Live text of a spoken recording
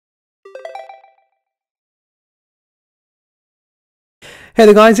Hey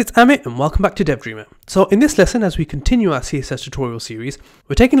there guys, it's Amit and welcome back to DevDreamer. So in this lesson, as we continue our CSS tutorial series,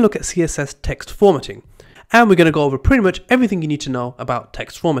 we're taking a look at CSS text formatting. And we're going to go over pretty much everything you need to know about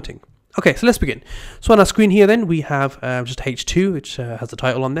text formatting. Okay, so let's begin. So on our screen here then, we have just H2, which has the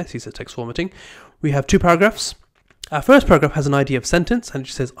title on there, CSS Text Formatting. We have two paragraphs. Our first paragraph has an ID of sentence and it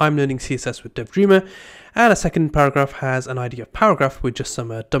says, I'm learning CSS with DevDreamer. And a second paragraph has an ID of paragraph with just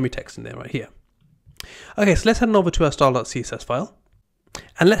some dummy text in there right here. Okay, so let's head on over to our style.css file.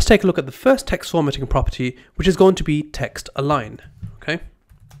 And let's take a look at the first text formatting property, which is going to be text align. Okay,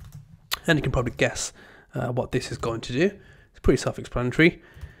 and you can probably guess what this is going to do. It's pretty self-explanatory.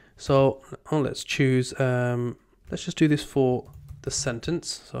 So let's choose, let's just do this for the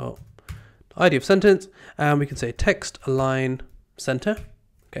sentence. So ID of sentence, and we can say text align center.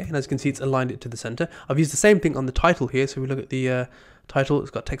 Okay, and as you can see, it's aligned it to the center. I've used the same thing on the title here. So if we look at the title,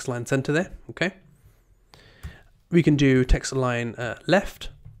 it's got text align center there. Okay. We can do text align left,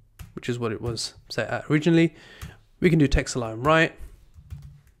 which is what it was set at originally. We can do text align right.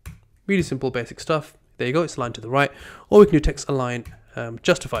 Really simple, basic stuff. There you go, it's aligned to the right. Or we can do text align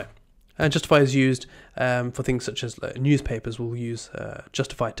justify. And justify is used for things such as newspapers will use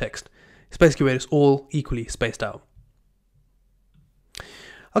justify text. It's basically where it's all equally spaced out.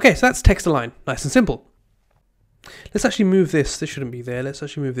 Okay, so that's text align, nice and simple. Let's actually move this shouldn't be there. Let's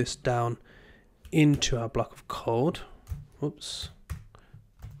actually move this down into our block of code. Whoops.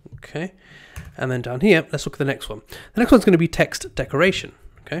 Okay. And then down here, let's look at the next one. The next one's going to be text decoration.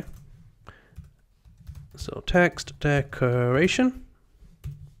 Okay. So text decoration.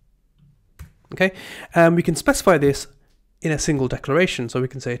 Okay. And we can specify this in a single declaration. So we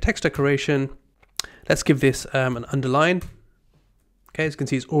can say text decoration. Let's give this an underline. Okay. As you can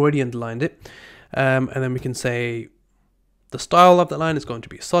see, it's already underlined it. And then we can say the style of that line is going to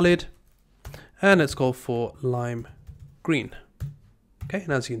be solid. And let's go for lime green. Okay,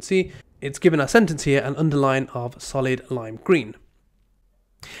 and as you can see, it's given our sentence here an underline of solid lime green.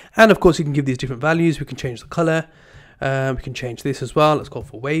 And of course, you can give these different values. We can change the color. We can change this as well. Let's go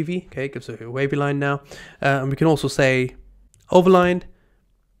for wavy. Okay, it gives us a wavy line now. And we can also say overlined.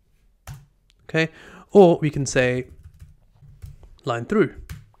 Okay, or we can say line through.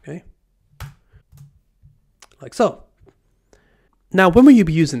 Okay, like so. Now, when will you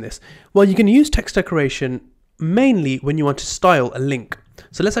be using this? Well, you can use text decoration mainly when you want to style a link.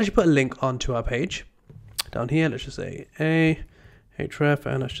 So let's actually put a link onto our page. Down here, let's just say href,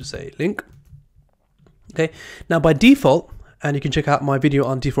 and let's just say link. Okay. Now, by default, and you can check out my video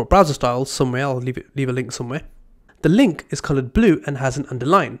on default browser styles somewhere. I'll leave a link somewhere. The link is colored blue and has an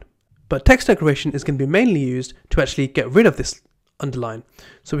underline. But text decoration is going to be mainly used to actually get rid of this underline.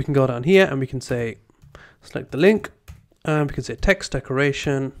 So we can go down here and we can say select the link. And we can say text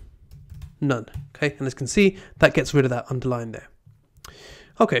decoration none. Okay, and as you can see, that gets rid of that underline there.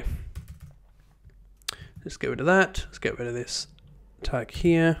 Okay, let's get rid of that. Let's get rid of this tag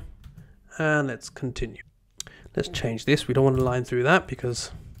here, and let's continue. Let's change this. We don't want to line through that because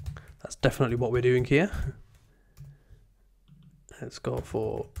that's definitely what we're doing here. Let's go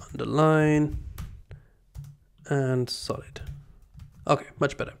for underline and solid. Okay,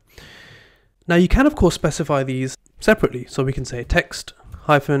 much better. Now you can of course specify these separately, so we can say text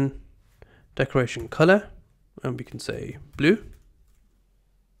hyphen decoration color, and we can say blue.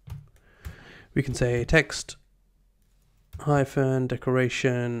 We can say text hyphen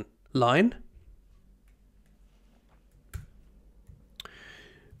decoration line.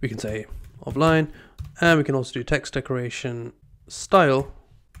 We can say of line, and we can also do text decoration style.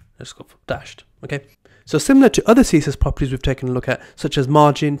 Let's go for dashed. Okay, so similar to other CSS properties we've taken a look at, such as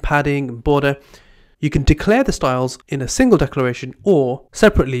margin, padding, and border, you can declare the styles in a single declaration or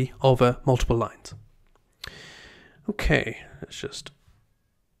separately over multiple lines. Okay, let's just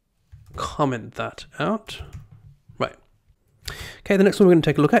comment that out. Right. Okay, the next one we're going to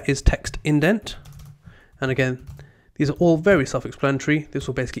take a look at is text indent. And again, these are all very self-explanatory. This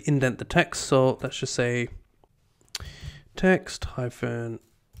will basically indent the text. So let's just say text hyphen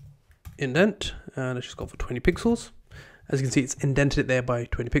indent, and let's just go for 20 pixels. As you can see, it's indented it there by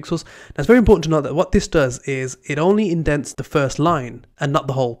 20 pixels. Now, it's very important to note that what this does is it only indents the first line and not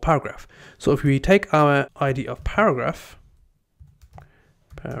the whole paragraph. So if we take our ID of paragraph,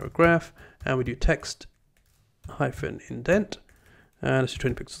 and we do text hyphen indent, and let's do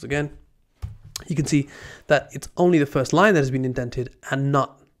 20 pixels again, you can see that it's only the first line that has been indented and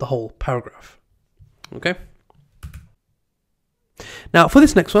not the whole paragraph. Okay. Now, for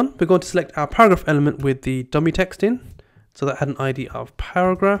this next one, we're going to select our paragraph element with the dummy text in. So that had an ID of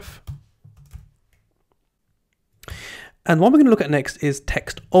paragraph. And what we're going to look at next is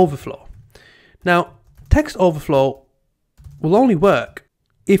text overflow. Now, text overflow will only work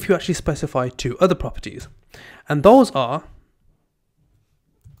if you actually specify two other properties. And those are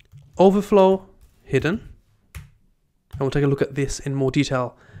overflow hidden. And we'll take a look at this in more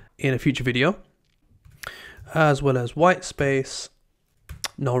detail in a future video, as well as white space,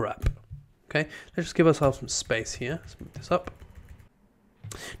 no wrap. Okay, let's just give ourselves some space here. Let's move this up.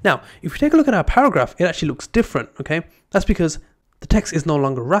 Now, if we take a look at our paragraph, it actually looks different. Okay, that's because the text is no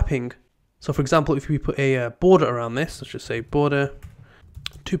longer wrapping. So for example, if we put a border around this, let's just say border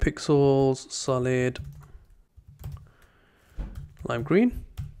 2 pixels, solid lime green.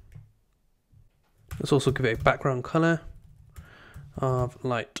 Let's also give it a background color of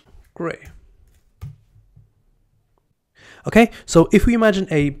light gray. Okay, so if we imagine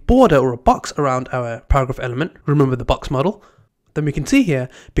a border or a box around our paragraph element, remember the box model, then we can see here,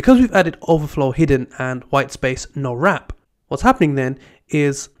 because we've added overflow hidden and white space no wrap, what's happening then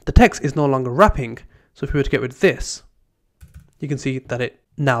is the text is no longer wrapping. So if we were to get rid of this, you can see that it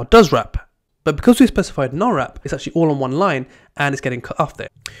now does wrap. But because we specified no wrap, it's actually all on one line and it's getting cut off there.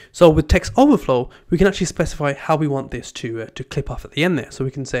 So with text overflow, we can actually specify how we want this to clip off at the end there. So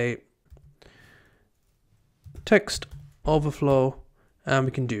we can say text overflow, and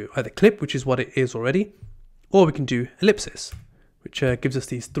we can do either clip, which is what it is already, or we can do ellipsis, which gives us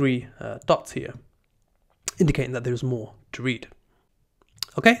these 3 dots here, indicating that there's more to read.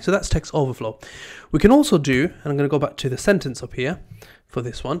 Okay, so that's text overflow. We can also do, and I'm going to go back to the sentence up here for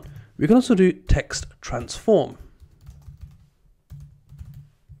this one, we can also do text transform.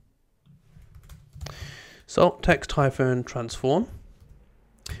 So text hyphen transform.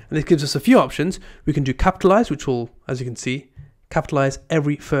 And this gives us a few options. We can do capitalize, which will, as you can see, capitalize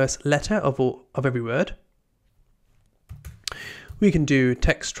every first letter of every word. We can do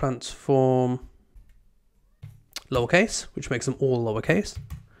text transform lowercase, which makes them all lowercase.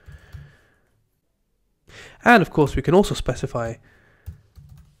 And of course, we can also specify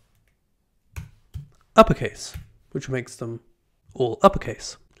uppercase, which makes them all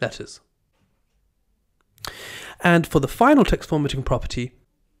uppercase letters. And for the final text formatting property,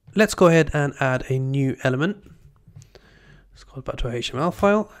 let's go ahead and add a new element. Let's go back to our HTML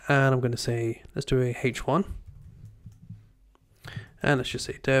file, and I'm going to say, let's do a H1, and let's just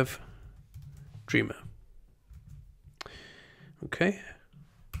say dev dreamer. Okay,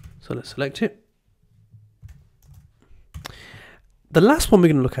 so let's select it. The last one we're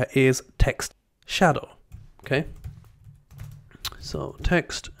going to look at is text shadow. Okay, so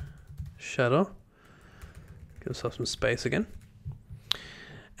text shadow, give ourselves some space again.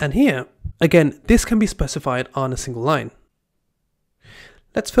 And here, again, this can be specified on a single line.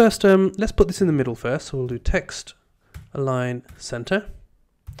 Let's first, let's put this in the middle first. So we'll do text align center.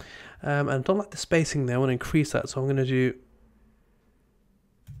 And I don't like the spacing there. I want to increase that. So I'm going to do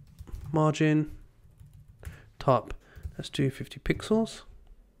margin top. Let's do 50 pixels.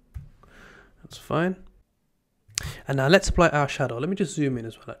 That's fine. And now let's apply our shadow. Let me just zoom in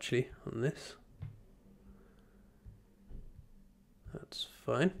as well, actually, on this. That's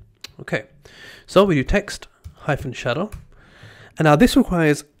fine. Okay, so we do text hyphen shadow, and now this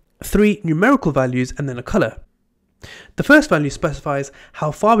requires 3 numerical values and then a color. The first value specifies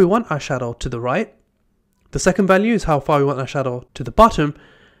how far we want our shadow to the right. The second value is how far we want our shadow to the bottom.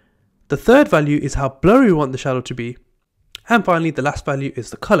 The third value is how blurry we want the shadow to be. And finally, the last value is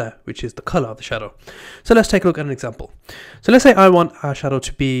the color, which is the color of the shadow. So let's take a look at an example. So let's say I want our shadow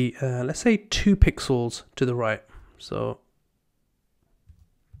to be, let's say 2 pixels to the right. So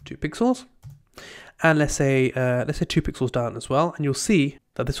 2 pixels, and let's say 2 pixels down as well, and you'll see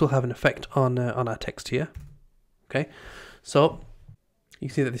that this will have an effect on our text here. Okay, so you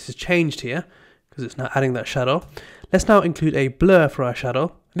can see that this has changed here because it's now adding that shadow. Let's now include a blur for our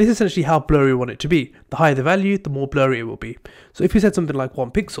shadow. This is essentially how blurry we want it to be. The higher the value, the more blurry it will be. So if you said something like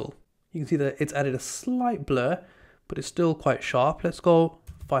 1 pixel, you can see that it's added a slight blur, but it's still quite sharp. Let's go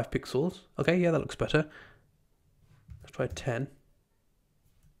 5 pixels. Okay, yeah, that looks better. Let's try 10.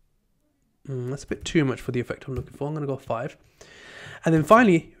 That's a bit too much for the effect I'm looking for. I'm going to go 5. And then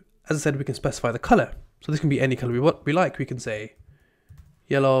finally, as I said, we can specify the color. So this can be any color we like. We can say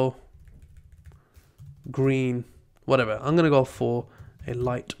yellow, green, whatever. I'm going to go for a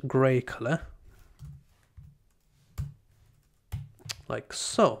light gray color, like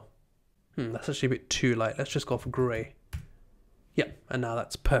so. That's actually a bit too light. Let's just go for gray. Yeah, and now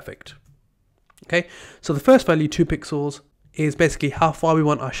that's perfect. Okay, so the first value, 2 pixels, is basically how far we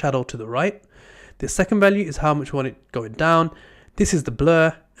want our shadow to the right. The second value is how much we want it going down. This is the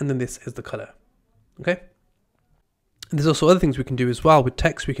blur, and then this is the color. Okay, and there's also other things we can do as well with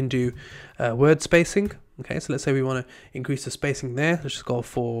text. We can do word spacing. Okay, so let's say we want to increase the spacing there. Let's just go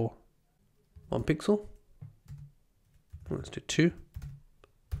for 1 pixel. Let's do 2.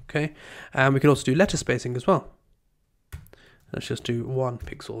 Okay, and we can also do letter spacing as well. Let's just do 1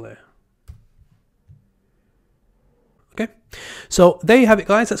 pixel there. Okay, so there you have it,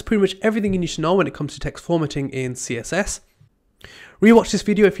 guys. That's pretty much everything you need to know when it comes to text formatting in CSS. Rewatch this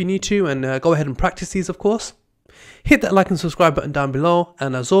video if you need to, and go ahead and practice these, of course. Hit that like and subscribe button down below,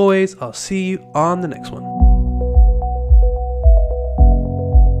 and as always, I'll see you on the next one.